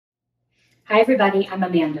Hi everybody, I'm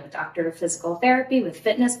Amanda, Doctor of Physical Therapy with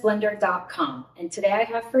FitnessBlender.com, and today I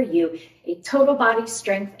have for you a total body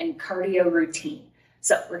strength and cardio routine.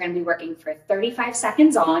 So we're going to be working for 35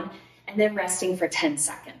 seconds on and then resting for 10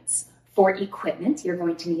 seconds. For equipment, you're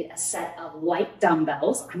going to need a set of light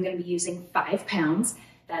dumbbells. I'm going to be using 5 pounds.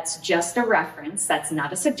 That's just a reference, that's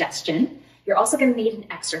not a suggestion. You're also going to need an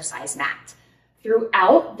exercise mat.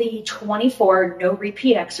 Throughout the 24 no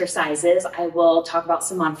repeat exercises, I will talk about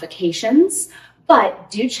some modifications, but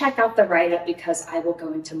do check out the write-up because I will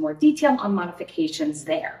go into more detail on modifications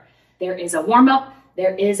there. There is a warm-up,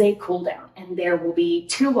 there is a cool-down, and there will be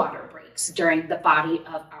 2 water breaks during the body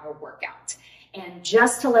of our workout. And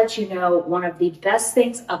just to let you know, one of the best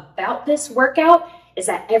things about this workout is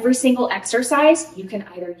that every single exercise you can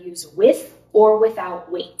either use with or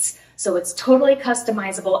without weights. So it's totally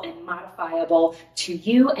customizable and modifiable to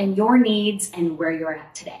you and your needs and where you're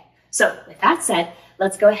at today. So with that said,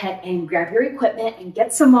 let's go ahead and grab your equipment and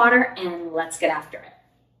get some water and let's get after it.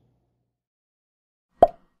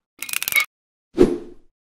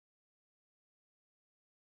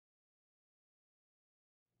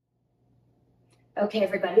 Okay,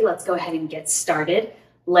 everybody, let's go ahead and get started.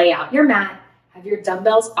 Lay out your mat, have your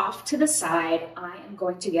dumbbells off to the side. I am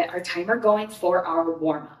going to get our timer going for our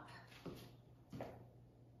warm-up.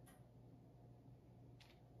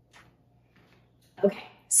 Okay,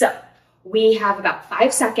 so we have about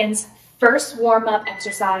 5 seconds. First warm-up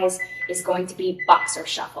exercise is going to be boxer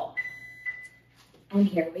shuffle. And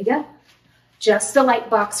here we go. Just a light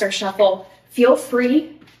boxer shuffle. Feel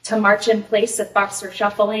free to march in place if boxer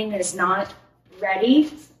shuffling is not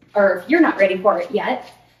ready, or if you're not ready for it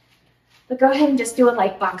yet. But go ahead and just do a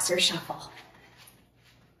light boxer shuffle.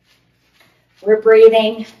 We're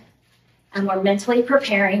breathing and we're mentally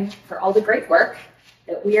preparing for all the great work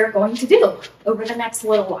that we are going to do over the next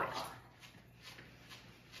little while.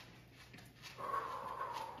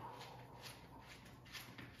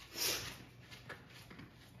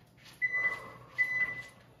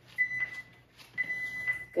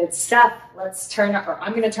 Good stuff.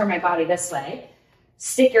 I'm going to turn my body this way.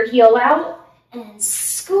 Stick your heel out and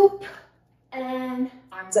scoop and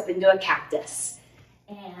arms up into a cactus.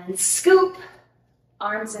 And scoop,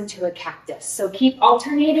 arms into a cactus. So keep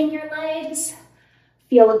alternating your legs.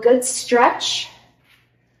 Feel a good stretch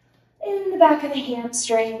in the back of the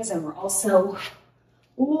hamstrings, and we're also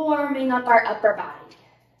warming up our upper body.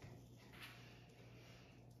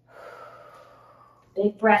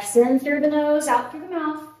 Big breaths in through the nose, out through the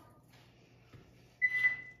mouth.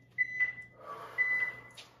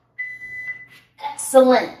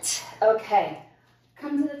 Excellent. Okay,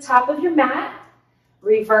 come to the top of your mat,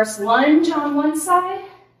 reverse lunge on one side,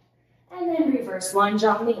 and then reverse lunge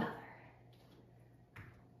on the other.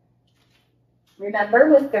 Remember,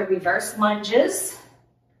 with the reverse lunges,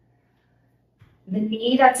 the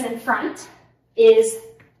knee that's in front is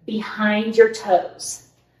behind your toes.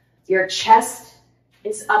 Your chest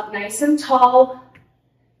is up nice and tall.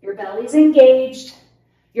 Your belly's engaged.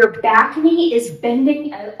 Your back knee is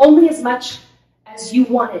bending only as much as you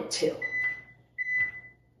want it to.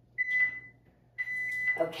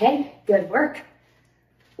 Okay, good work.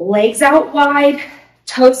 Legs out wide,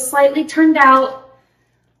 toes slightly turned out.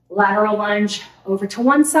 Lateral lunge over to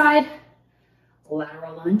one side,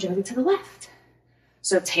 lateral lunge over to the left.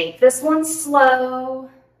 So take this one slow.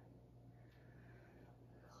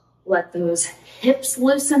 Let those hips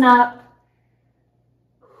loosen up.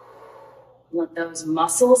 Let those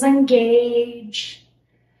muscles engage.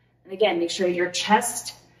 And again, make sure your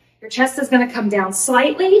chest is going to come down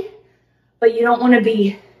slightly, but you don't want to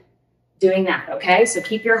be doing that, okay? So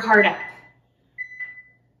keep your heart up.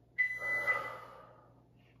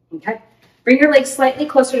 Okay, bring your legs slightly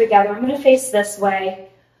closer together. I'm going to face this way.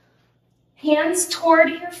 Hands toward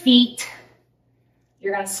your feet.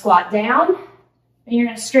 You're going to squat down, and you're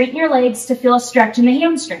going to straighten your legs to feel a stretch in the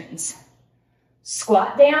hamstrings.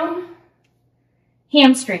 Squat down,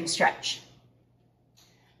 hamstring stretch.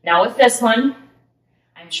 Now with this one,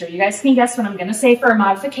 I'm sure you guys can guess what I'm going to say for a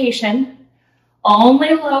modification.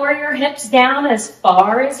 Only lower your hips down as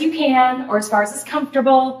far as you can, or as far as is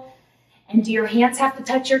comfortable. And do your hands have to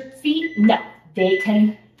touch your feet? No, they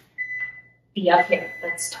can be up here.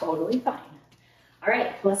 That's totally fine. All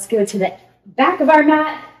right, let's go to the back of our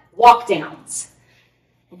mat, walk downs.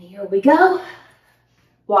 And here we go.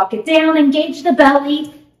 Walk it down, engage the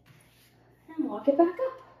belly, and walk it back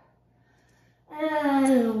up.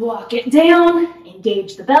 And walk it down,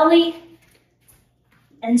 engage the belly,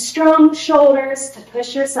 and strong shoulders to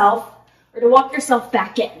push yourself or to walk yourself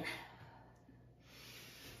back in.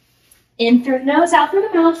 In through the nose, out through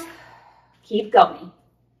the mouth. Keep going.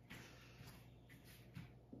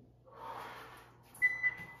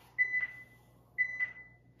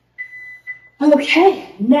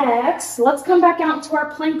 Okay, next, let's come back out to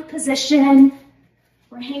our plank position.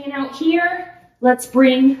 We're hanging out here. Let's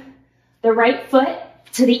bring the right foot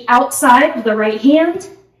to the outside of the right hand.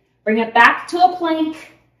 Bring it back to a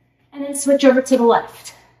plank, and then switch over to the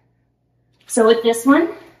left. So with this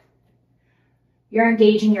one, you're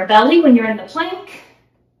engaging your belly when you're in the plank,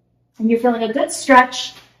 and you're feeling a good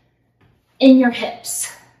stretch in your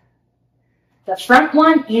hips. The front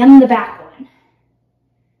one and the back one.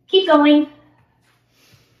 Keep going.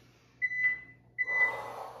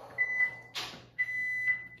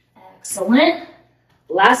 Excellent.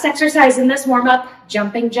 Last exercise in this warm-up,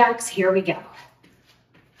 jumping jacks. Here we go.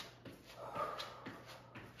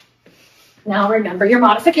 Now remember your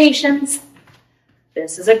modifications.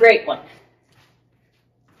 This is a great one.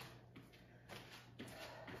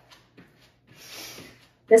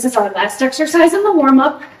 This is our last exercise in the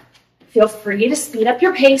warm-up. Feel free to speed up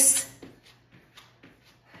your pace.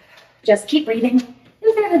 Just keep breathing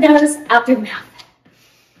in through the nose, out through the mouth.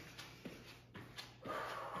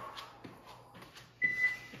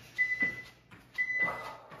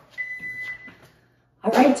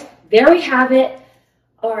 All right, there we have it.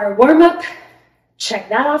 Our warm-up, check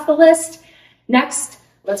that off the list. Next,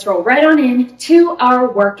 let's roll right on in to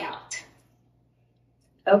our workout.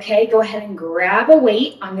 Okay, go ahead and grab a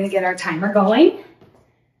weight. I'm gonna get our timer going.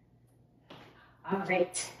 All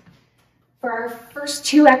right. For our first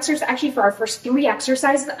two exercises, actually for our first three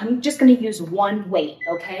exercises, I'm just gonna use one weight,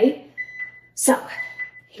 okay? So,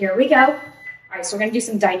 here we go. All right, so we're gonna do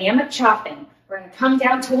some dynamic chopping. We're gonna come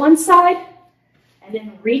down to one side and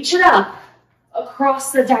then reach it up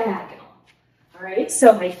across the diagonal. All right,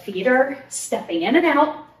 so my feet are stepping in and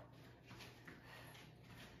out.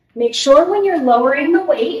 Make sure when you're lowering the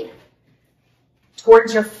weight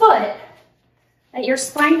towards your foot that your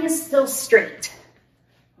spine is still straight,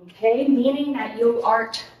 okay? Meaning that you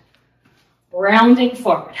aren't rounding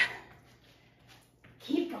forward.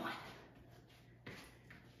 Keep going.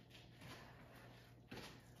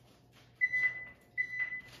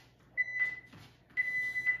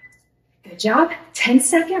 Good job.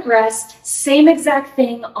 10-second rest. Same exact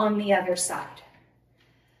thing on the other side.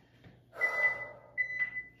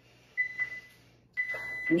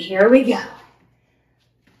 And here we go.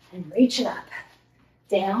 And reach it up.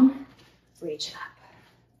 Down, reach it up.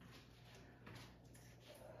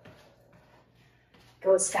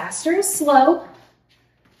 Go as fast or as slow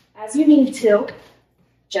as you need to.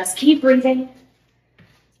 Just keep breathing.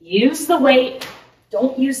 Use the weight.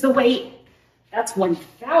 Don't use the weight. That's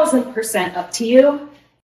 1000% up to you.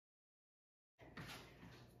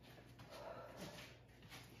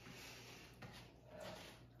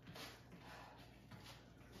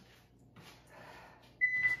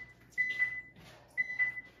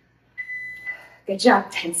 Good job.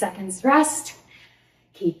 10 seconds rest.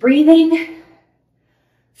 Keep breathing.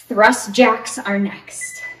 Thrust jacks are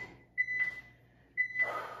next.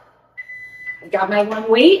 I've got my one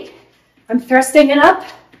weight. I'm thrusting it up.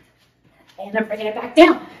 And I'm bringing it back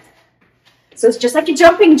down. So it's just like a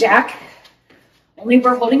jumping jack, only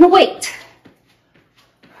we're holding a weight.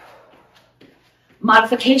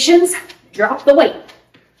 Modifications, drop the weight.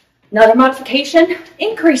 Another modification,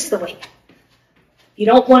 increase the weight. You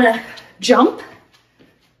don't want to jump.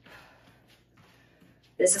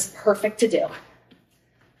 This is perfect to do.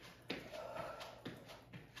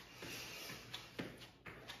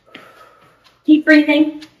 Keep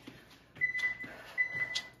breathing.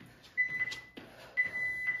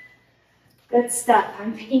 Good stuff.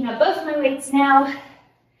 I'm picking up both my weights now.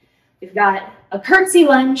 We've got a curtsy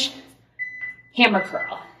lunge, hammer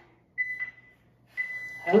curl.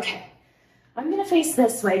 Okay. I'm going to face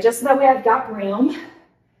this way just so that way I've got room.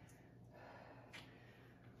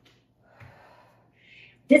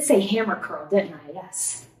 Did say hammer curl, didn't I?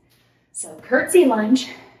 Yes. So curtsy lunge,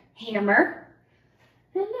 hammer,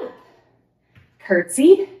 and up.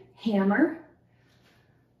 Curtsy, hammer.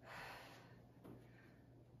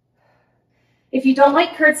 If you don't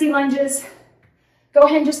like curtsy lunges, go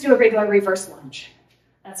ahead and just do a regular reverse lunge.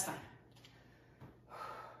 That's fine.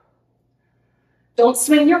 Don't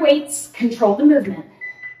swing your weights, control the movement.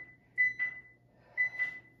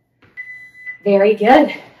 Very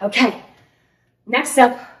good. Okay. Next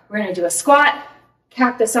up, we're going to do a squat,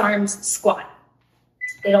 cactus arms, squat.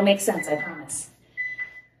 They don't make sense, I promise.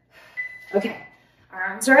 Okay. Our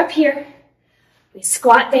arms are up here. We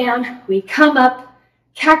squat down, we come up,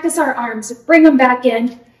 cactus our arms, bring them back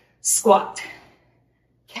in, squat,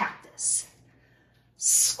 cactus,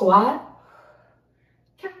 squat,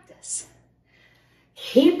 cactus.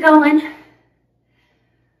 Keep going.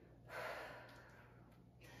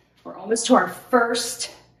 We're almost to our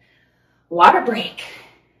first water break.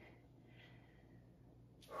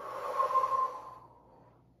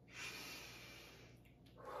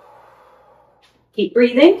 Keep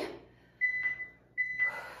breathing.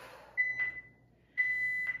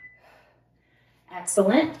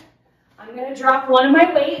 Excellent. I'm going to drop one of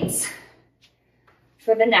my weights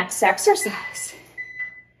for the next exercise.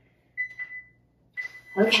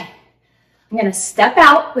 Okay. I'm going to step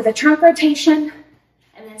out with a trunk rotation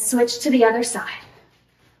and then switch to the other side.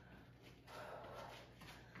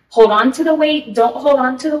 Hold on to the weight. Don't hold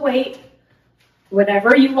on to the weight.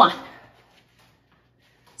 Whatever you want.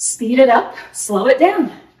 Speed it up. Slow it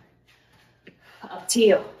down. Up to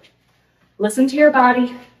you. Listen to your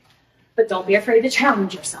body, but don't be afraid to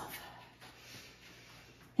challenge yourself.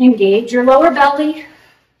 Engage your lower belly.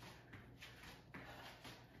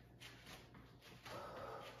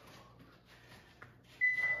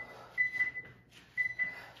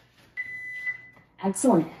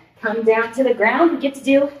 Excellent. Come down to the ground. We get to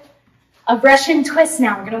do a Russian twist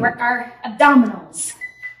now. We're going to work our abdominals.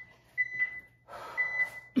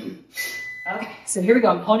 Okay, so here we go.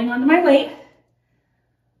 I'm holding on to my weight.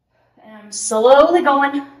 And I'm slowly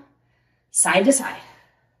going side to side.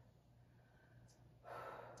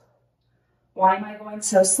 Why am I going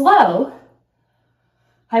so slow?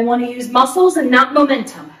 I want to use muscles and not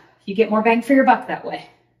momentum. You get more bang for your buck that way.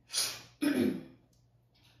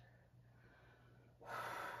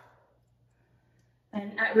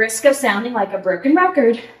 And at risk of sounding like a broken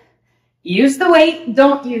record, use the weight,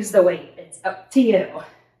 don't use the weight. It's up to you.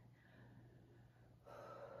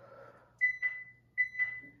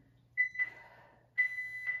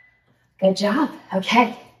 Good job.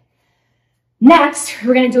 Okay. Next,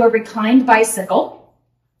 we're going to do a reclined bicycle.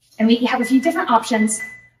 And we have a few different options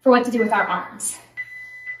for what to do with our arms.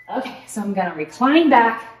 Okay, so I'm going to recline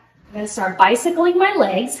back. I'm going to start bicycling my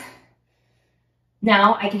legs.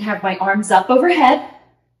 Now I can have my arms up overhead,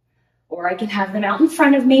 or I can have them out in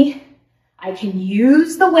front of me. I can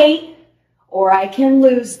use the weight, or I can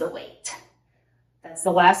lose the weight. That's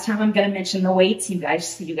the last time I'm going to mention the weights. You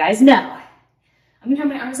guys know. I'm going to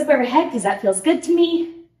have my arms up overhead because that feels good to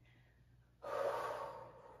me.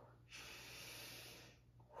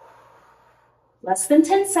 Less than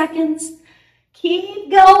 10 seconds.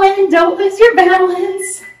 Keep going. Don't lose your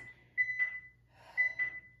balance.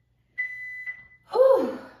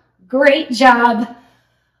 Whew. Great job.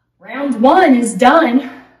 Round 1 is done.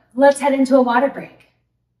 Let's head into a water break.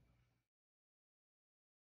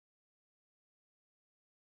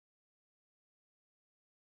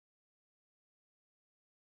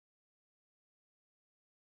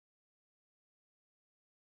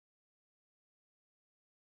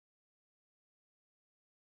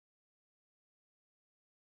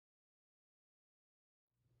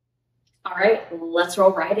 All right, let's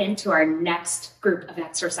roll right into our next group of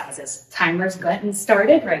exercises. Timer's getting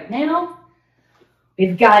started right now.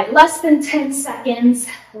 We've got less than 10 seconds.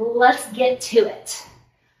 Let's get to it.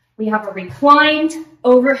 We have a reclined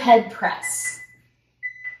overhead press.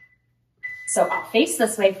 So I'll face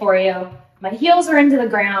this way for you. My heels are into the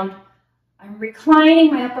ground. I'm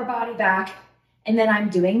reclining my upper body back, and then I'm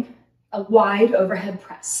doing a wide overhead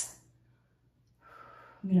press.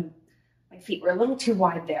 My feet were a little too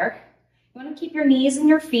wide there. You want to keep your knees and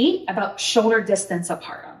your feet about shoulder distance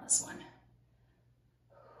apart on this one.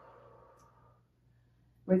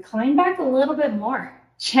 Recline back a little bit more.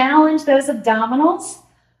 Challenge those abdominals,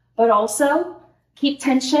 but also keep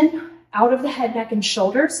tension out of the head, neck, and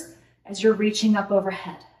shoulders as you're reaching up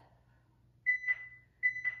overhead.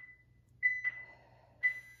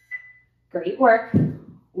 Great work.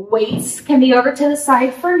 Weights can be over to the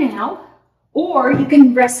side for now, or you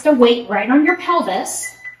can rest a weight right on your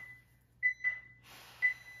pelvis.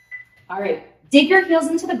 All right, dig your heels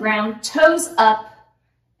into the ground, toes up,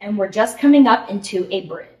 and we're just coming up into a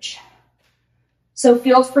bridge. So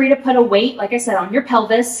feel free to put a weight, like I said, on your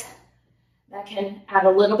pelvis. That can add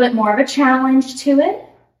a little bit more of a challenge to it.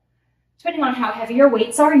 Depending on how heavy your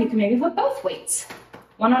weights are, you can maybe put both weights,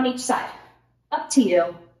 one on each side. Up to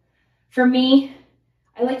you. For me,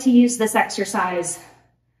 I like to use this exercise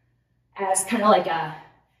as kind of like a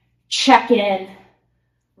check-in,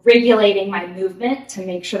 regulating my movement to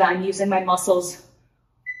make sure that I'm using my muscles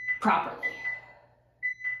properly.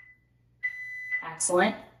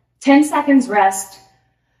 Excellent. 10 seconds rest.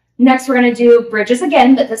 Next, we're going to do bridges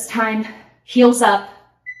again, but this time heels up,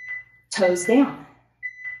 toes down.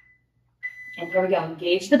 And here we go.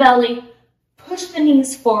 Engage the belly, push the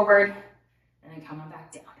knees forward, and then come on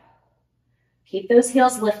back down. Keep those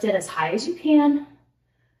heels lifted as high as you can.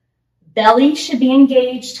 Belly should be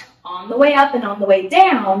engaged on the way up and on the way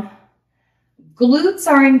down. Glutes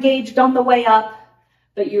are engaged on the way up,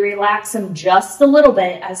 but you relax them just a little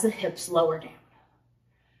bit as the hips lower down.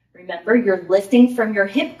 Remember, you're lifting from your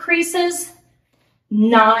hip creases,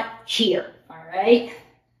 not here, all right?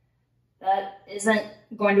 That isn't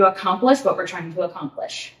going to accomplish what we're trying to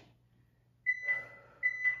accomplish.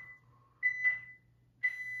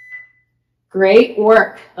 Great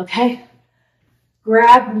work. Okay.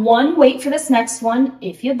 Grab one weight for this next one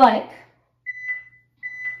if you'd like.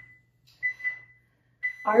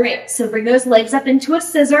 All right, so bring those legs up into a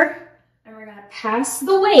scissor, and we're gonna pass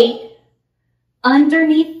the weight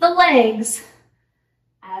underneath the legs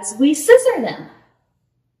as we scissor them.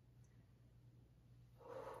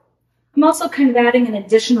 I'm also kind of adding an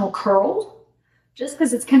additional curl, just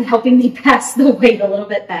because it's kind of helping me pass the weight a little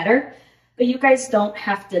bit better. But you guys don't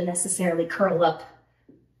have to necessarily curl up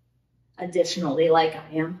additionally like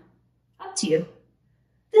I am. Up to you.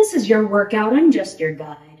 This is your workout, I'm just your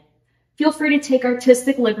guide. Feel free to take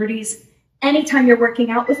artistic liberties anytime you're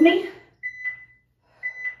working out with me,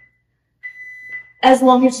 as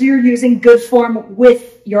long as you're using good form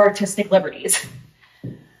with your artistic liberties.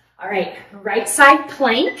 All right, right side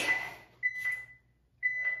plank.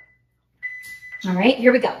 All right,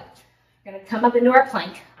 here we go. We're gonna come up into our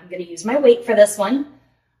plank. I'm gonna use my weight for this one.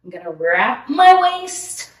 I'm gonna wrap my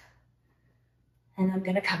waist, and I'm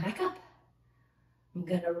gonna come back up. I'm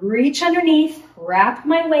gonna reach underneath, wrap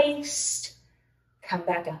my waist, come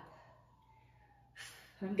back up.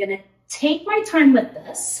 I'm gonna take my time with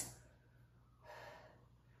this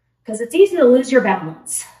because it's easy to lose your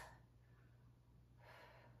balance.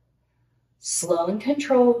 Slow and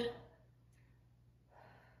controlled.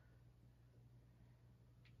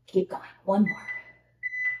 Keep going, one more.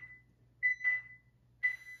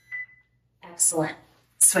 Excellent.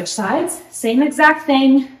 Switch sides, same exact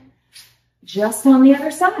thing, just on the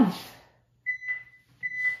other side.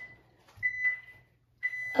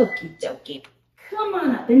 Okie dokie. Come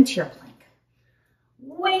on up into your plank.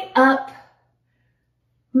 Weight up,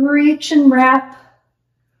 reach and wrap,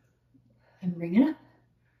 and bring it up.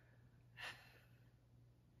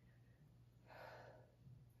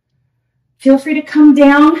 Feel free to come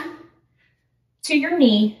down to your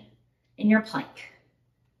knee in your plank.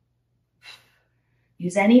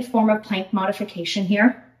 Use any form of plank modification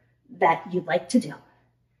here that you'd like to do.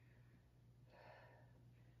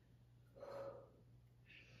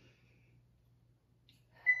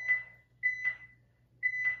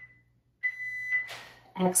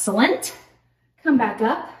 Excellent. Come back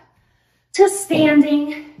up to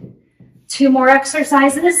standing. 2 more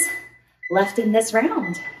exercises left in this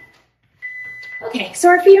round. Okay, so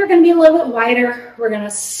our feet are gonna be a little bit wider. We're gonna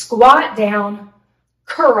squat down,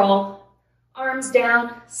 curl, arms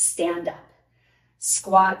down, stand up.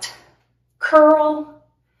 Squat, curl,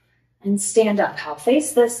 and stand up. I'll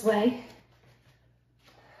face this way.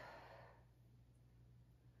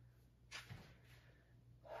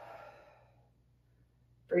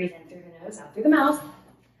 Breathe in through the nose, out through the mouth.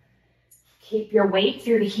 Keep your weight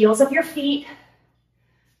through the heels of your feet.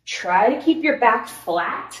 Try to keep your back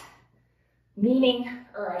flat, meaning,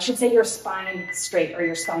 or I should say your spine straight or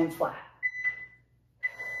your spine flat.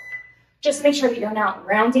 Just make sure that you're not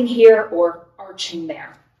rounding here or arching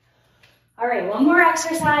there. All right, one more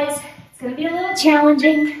exercise. It's gonna be a little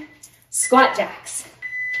challenging. Squat jacks.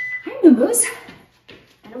 Hi, Moo-Moos.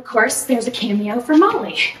 And of course, there's a cameo for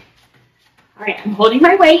Molly. All right, I'm holding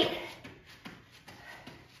my weight.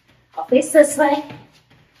 I'll face this way.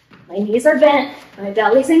 My knees are bent, my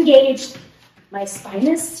belly's engaged, my spine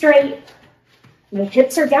is straight, my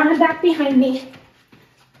hips are down and back behind me.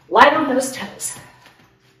 Light on those toes.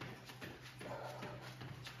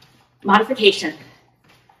 Modification.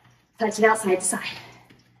 Touch it out side to side.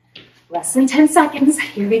 Less than 10 seconds.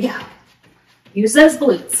 Here we go. Use those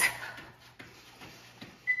glutes.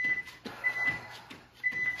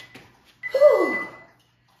 Whew.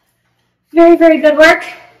 Very, very good work.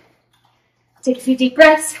 Take a few deep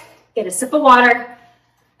breaths. Get a sip of water.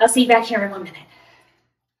 I'll see you back here in 1 minute.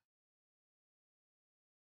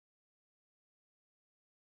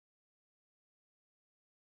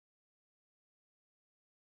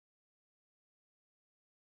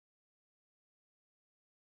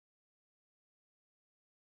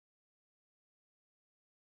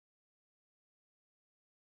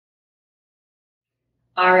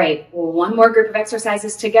 All right, well, 1 more group of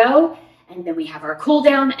exercises to go, and then we have our cool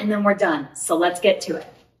down, and then we're done. So let's get to it.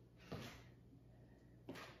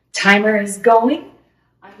 Timer is going.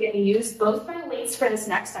 I'm going to use both my weights for this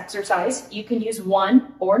next exercise. You can use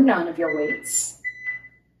 1 or none of your weights.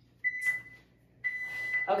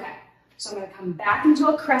 Okay, so I'm going to come back into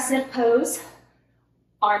a crescent pose.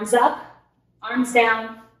 Arms up, arms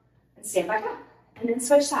down, and stand back up, and then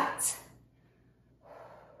switch sides.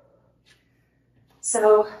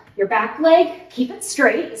 So your back leg, keep it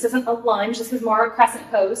straight. This isn't a lunge, this is more a crescent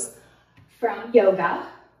pose from yoga.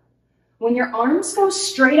 When your arms go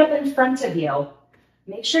straight up in front of you,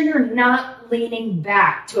 make sure you're not leaning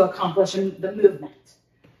back to accomplish the movement.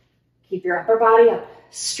 Keep your upper body up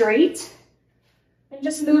straight and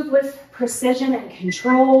just move with precision and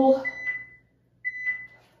control.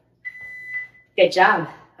 Good job.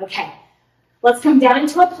 Okay, let's come down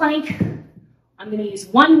into a plank. I'm going to use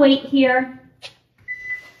one weight here.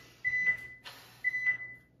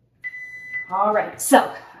 All right,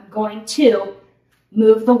 so I'm going to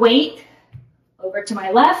move the weight over to my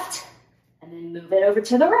left and then move it over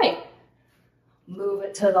to the right. Move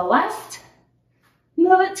it to the left,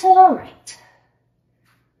 move it to the right.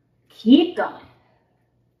 Keep going.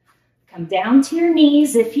 Come down to your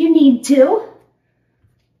knees if you need to.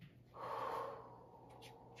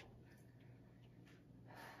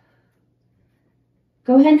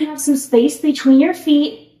 Go ahead and have some space between your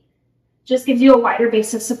feet. Just gives you a wider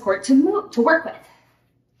base of support to work with.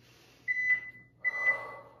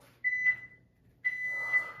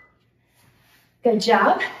 Good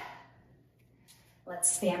job.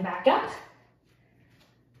 Let's stand back up.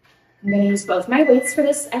 I'm going to use both my weights for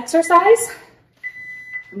this exercise.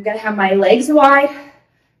 I'm going to have my legs wide,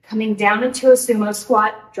 coming down into a sumo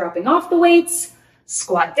squat, dropping off the weights,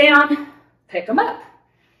 squat down, pick them up,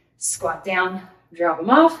 squat down, drop them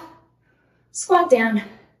off, squat down,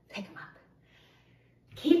 pick them up.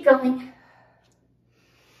 Keep going.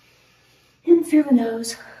 In through the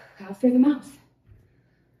nose, out through the mouth.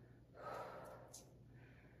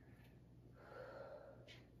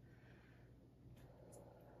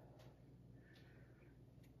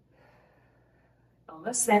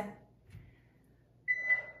 Almost there.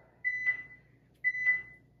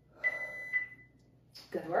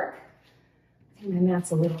 Good work. I think my mat's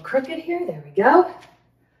a little crooked here. There we go.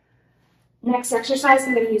 Next exercise,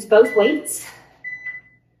 I'm going to use both weights.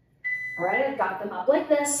 All right, I've got them up like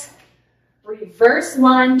this. Reverse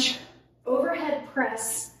lunge, overhead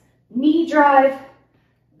press, knee drive,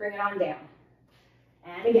 bring it on down.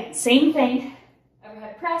 And again, same thing.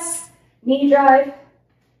 Overhead press, knee drive,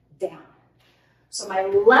 down. So my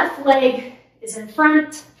left leg is in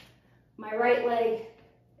front, my right leg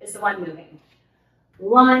is the one moving.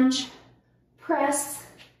 Lunge, press,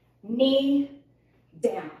 knee,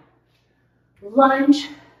 down. Lunge,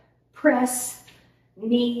 press,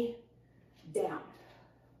 knee, down.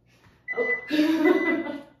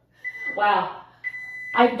 Oh. Wow,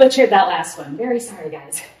 I butchered that last one. Very sorry,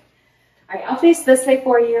 guys. All right, I'll face this way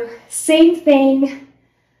for you. Same thing,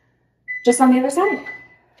 just on the other side.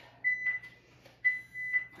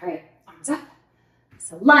 All right, arms up.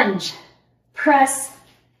 So lunge, press,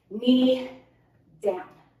 knee, down.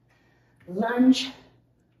 Lunge,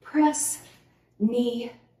 press,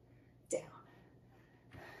 knee, down.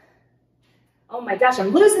 Oh my gosh, I'm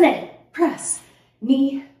losing it. Press,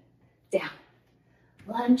 knee, down.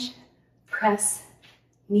 Lunge, press,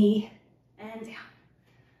 knee, and down.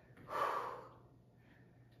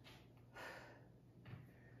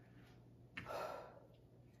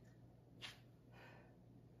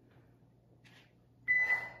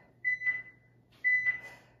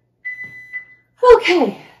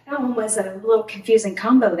 Okay, that one was a little confusing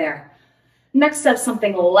combo there. Next up,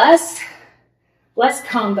 something less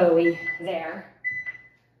combo-y there.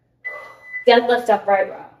 Deadlift upright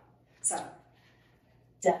row. So,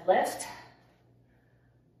 deadlift,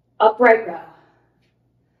 upright row.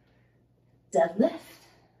 Deadlift,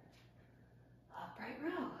 upright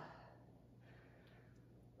row.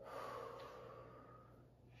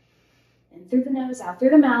 In through the nose, out through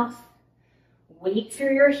the mouth. Weight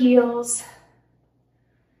through your heels.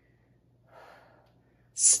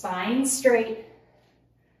 Spine straight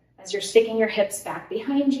as you're sticking your hips back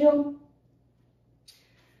behind you.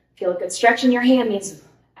 Feel a good stretch in your hammies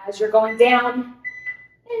as you're going down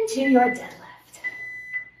into your deadlift.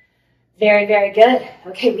 Very, very good.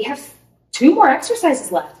 Okay, we have 2 more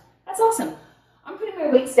exercises left. That's awesome. I'm putting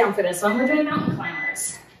my weights down for this one. We're doing mountain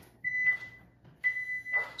climbers.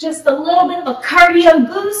 Just a little bit of a cardio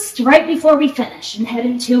boost right before we finish and head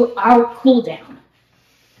into our cool down.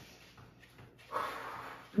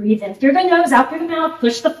 Breathe in through the nose, out through the mouth.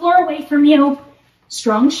 Push the floor away from you.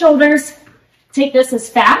 Strong shoulders. Take this as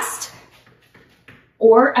fast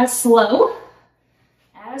or as slow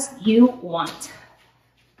as you want.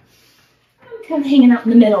 I'm kind of hanging out in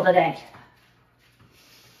the middle today.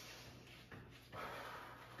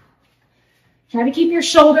 Try to keep your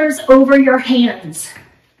shoulders over your hands.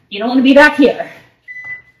 You don't want to be back here.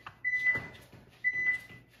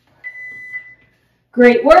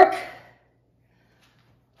 Great work.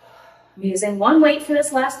 I'm using one weight for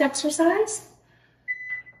this last exercise.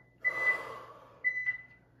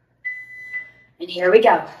 And here we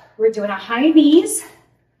go. We're doing a high knees,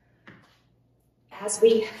 as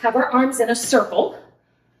we have our arms in a circle,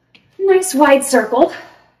 nice wide circle,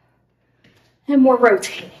 and we're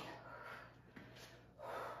rotating.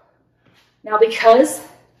 Now, because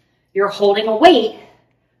you're holding a weight,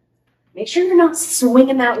 make sure you're not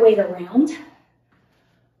swinging that weight around.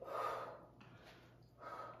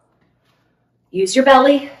 Use your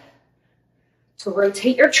belly to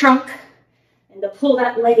rotate your trunk and to pull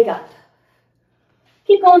that leg up.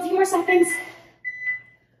 Keep going, a few more seconds.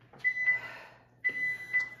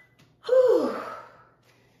 Whew.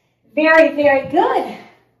 Very, very good.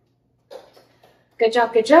 Good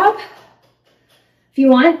job, good job. If you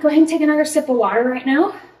want, go ahead and take another sip of water right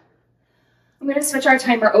now. I'm going to switch our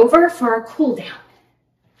timer over for our cool down.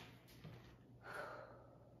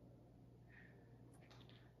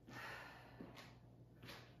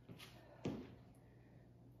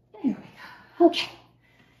 There we go. Okay,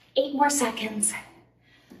 8 more seconds.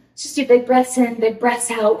 Just do big breaths in, big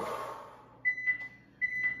breaths out.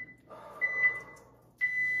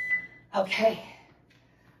 Okay,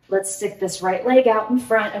 let's stick this right leg out in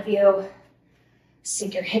front of you.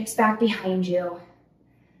 Sink your hips back behind you.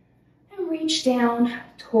 And reach down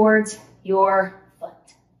towards your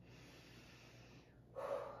foot.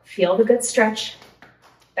 Feel the good stretch.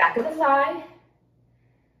 Back of the thigh.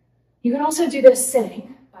 You can also do this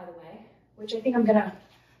sitting, by the way, which I think I'm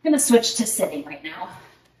gonna switch to sitting right now.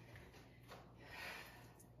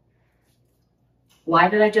 Why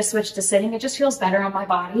did I just switch to sitting? It just feels better on my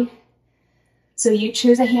body. So you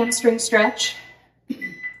choose a hamstring stretch.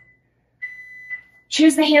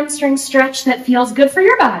 Choose the hamstring stretch that feels good for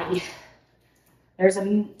your body. There's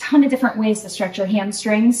a ton of different ways to stretch your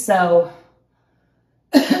hamstrings, so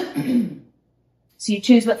you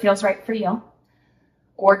choose what feels right for you,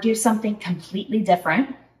 or do something completely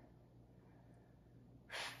different.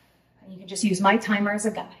 You can just use my timer as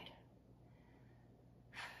a guide.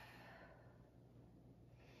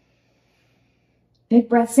 Big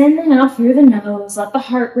breaths in and out through the nose. Let the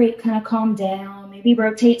heart rate kind of calm down. Maybe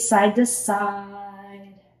rotate side to side.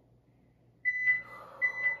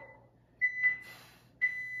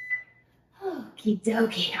 Okie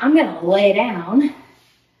dokie. I'm going to lay down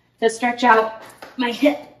to stretch out my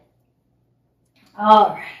hip.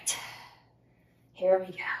 All right. Here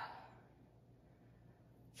we go.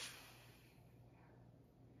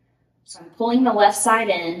 So I'm pulling the left side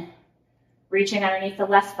in, reaching underneath the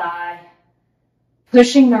left thigh,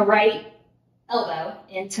 pushing the right elbow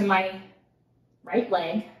into my right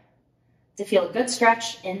leg to feel a good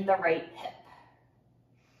stretch in the right hip.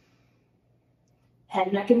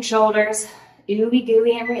 Head, neck, and shoulders, ooey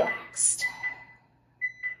gooey and relaxed.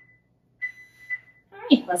 All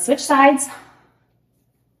right, let's switch sides.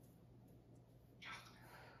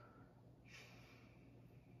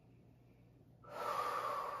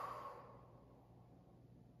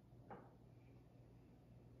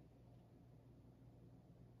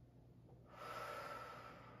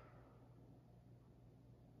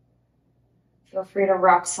 Feel free to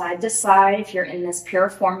rock side to side if you're in this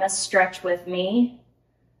piriformis stretch with me,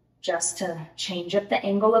 just to change up the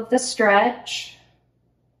angle of the stretch.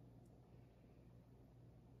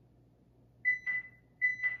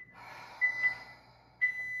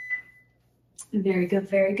 Very good,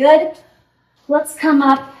 very good. Let's come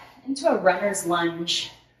up into a runner's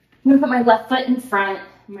lunge. I'm gonna put my left foot in front,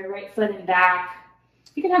 my right foot in back.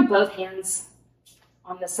 You can have both hands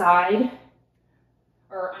on the side,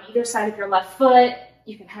 or on either side of your left foot.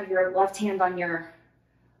 You can have your left hand on your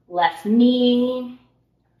left knee.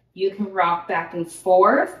 You can rock back and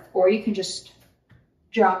forth, or you can just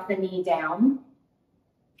drop the knee down.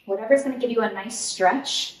 Whatever's going to give you a nice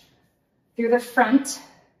stretch through the front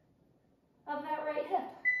of that right hip.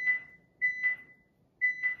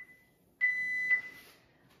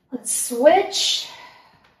 Let's switch.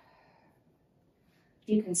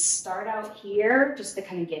 You can start out here just to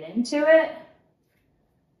kind of get into it.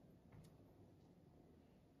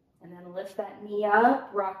 And then lift that knee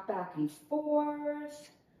up, rock back and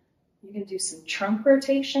forth. You can do some trunk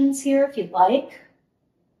rotations here if you'd like.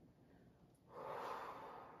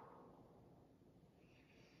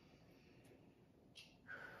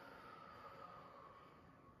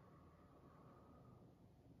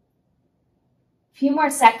 A few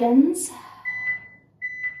more seconds.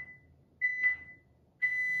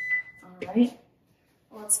 All right,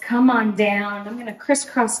 let's come on down. I'm gonna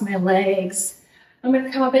crisscross my legs. I'm going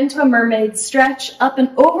to come up into a mermaid stretch, up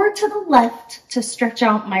and over to the left to stretch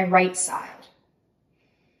out my right side.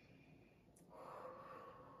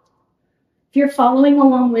 If you're following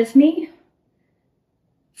along with me,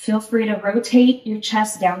 feel free to rotate your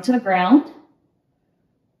chest down to the ground.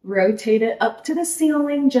 Rotate it up to the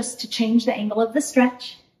ceiling just to change the angle of the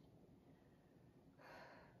stretch.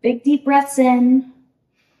 Big deep breaths in.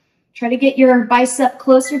 Try to get your bicep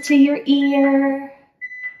closer to your ear.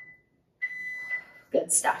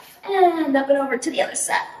 Good stuff. And up and over to the other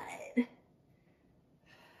side.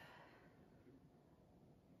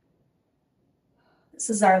 This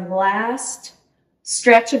is our last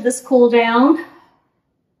stretch of this cool down.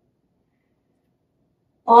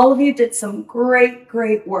 All of you did some great,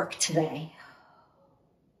 great work today.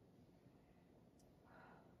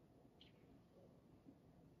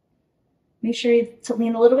 Make sure to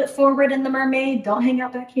lean a little bit forward in the mermaid. Don't hang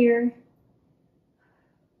out back here.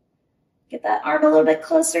 Get that arm a little bit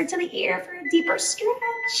closer to the ear for a deeper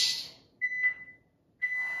stretch.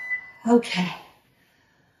 Okay.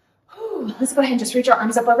 Whew. Let's go ahead and just reach our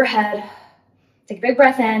arms up overhead. Take a big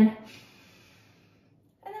breath in.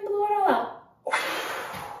 And then blow it all out.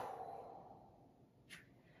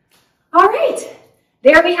 All right.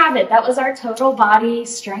 There we have it. That was our total body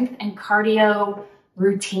strength and cardio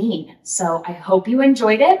routine. So I hope you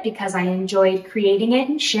enjoyed it because I enjoyed creating it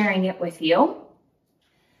and sharing it with you.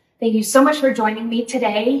 Thank you so much for joining me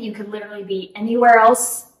today. You could literally be anywhere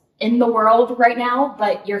else in the world right now,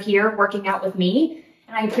 but you're here working out with me.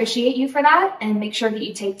 And I appreciate you for that. And make sure that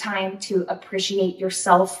you take time to appreciate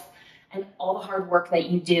yourself and all the hard work that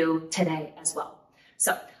you do today as well.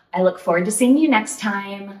 So I look forward to seeing you next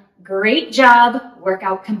time. Great job.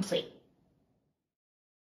 Workout complete.